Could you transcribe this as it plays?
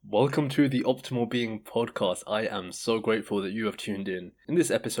Welcome to the Optimal Being podcast. I am so grateful that you have tuned in. In this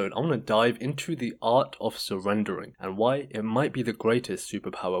episode, I want to dive into the art of surrendering and why it might be the greatest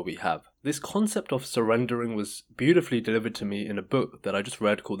superpower we have. This concept of surrendering was beautifully delivered to me in a book that I just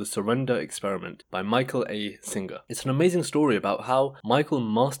read called The Surrender Experiment by Michael A. Singer. It's an amazing story about how Michael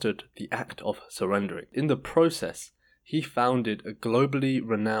mastered the act of surrendering. In the process, he founded a globally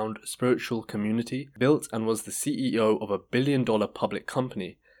renowned spiritual community, built and was the CEO of a billion-dollar public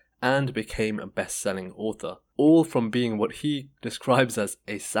company, and became a best-selling author, all from being what he describes as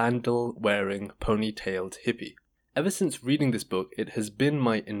a sandal-wearing, ponytailed hippie. Ever since reading this book, it has been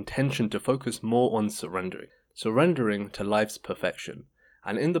my intention to focus more on surrendering to life's perfection,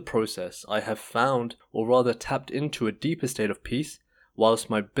 and in the process I have found, or rather tapped into a deeper state of peace,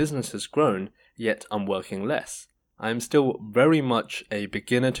 whilst my business has grown, yet I'm working less. I am still very much a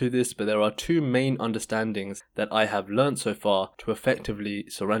beginner to this, but there are two main understandings that I have learned so far to effectively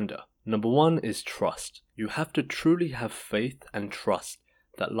surrender. Number one is trust. You have to truly have faith and trust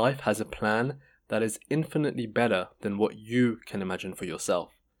that life has a plan that is infinitely better than what you can imagine for yourself.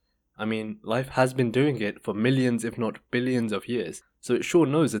 I mean, life has been doing it for millions if not billions of years, so it sure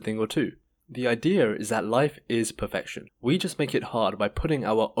knows a thing or two. The idea is that life is perfection. We just make it hard by putting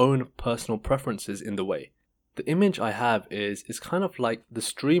our own personal preferences in the way. The image I have is kind of like the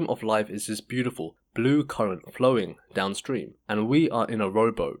stream of life is this beautiful blue current flowing downstream, and we are in a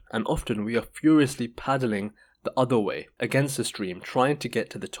rowboat, and often we are furiously paddling the other way against the stream trying to get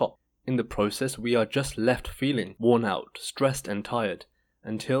to the top. In the process, we are just left feeling worn out, stressed and tired,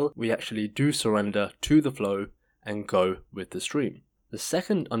 until we actually do surrender to the flow and go with the stream. The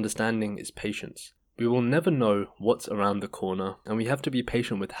second understanding is patience. We will never know what's around the corner, and we have to be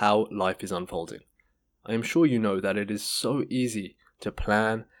patient with how life is unfolding. I am sure you know that it is so easy to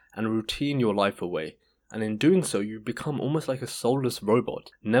plan and routine your life away, and in doing so you become almost like a soulless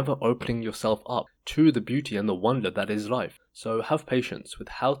robot, never opening yourself up to the beauty and the wonder that is life. So have patience with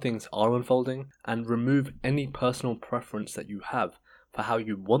how things are unfolding and remove any personal preference that you have for how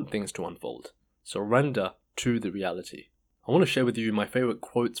you want things to unfold. Surrender to the reality. I want to share with you my favorite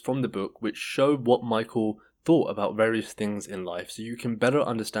quotes from the book which show what Michael thought about various things in life so you can better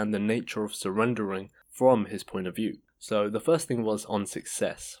understand the nature of surrendering from his point of view. So the first thing was on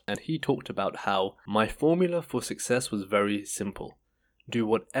success, and he talked about how my formula for success was very simple. Do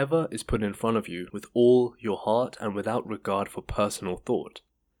whatever is put in front of you with all your heart and without regard for personal thought.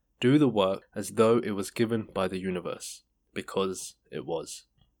 Do the work as though it was given by the universe, because it was.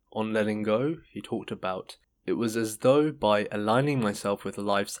 On letting go, he talked about it was as though by aligning myself with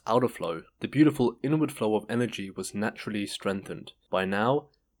life's outer flow, the beautiful inward flow of energy was naturally strengthened. By now,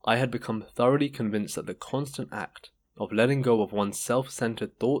 I had become thoroughly convinced that the constant act of letting go of one's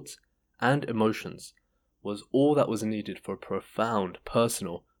self-centered thoughts and emotions was all that was needed for profound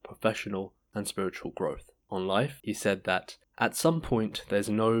personal, professional, and spiritual growth. On life, he said that at some point there's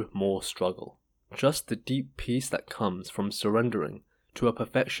no more struggle, just the deep peace that comes from surrendering to a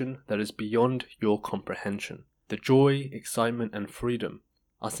perfection that is beyond your comprehension. The joy, excitement, and freedom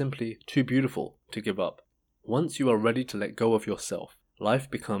are simply too beautiful to give up. Once you are ready to let go of yourself,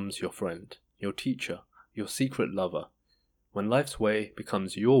 life becomes your friend, your teacher, your secret lover. When life's way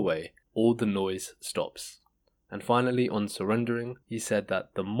becomes your way, all the noise stops. And finally, on surrendering, he said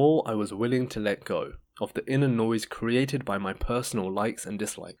that the more I was willing to let go of the inner noise created by my personal likes and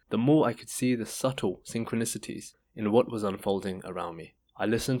dislikes, the more I could see the subtle synchronicities in what was unfolding around me. I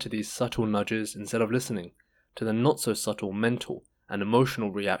listened to these subtle nudges instead of listening to the not-so-subtle mental and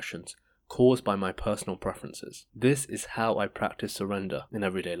emotional reactions caused by my personal preferences. This is how I practice surrender in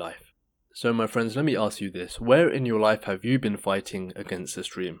everyday life. So my friends, let me ask you this. Where in your life have you been fighting against the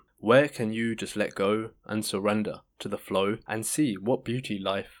stream? Where can you just let go and surrender to the flow and see what beauty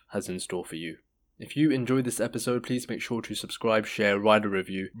life has in store for you? If you enjoyed this episode, please make sure to subscribe, share, write a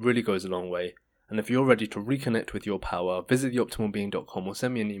review. It really goes a long way. And if you're ready to reconnect with your power, visit theoptimalbeing.com or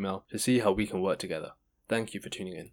send me an email to see how we can work together. Thank you for tuning in.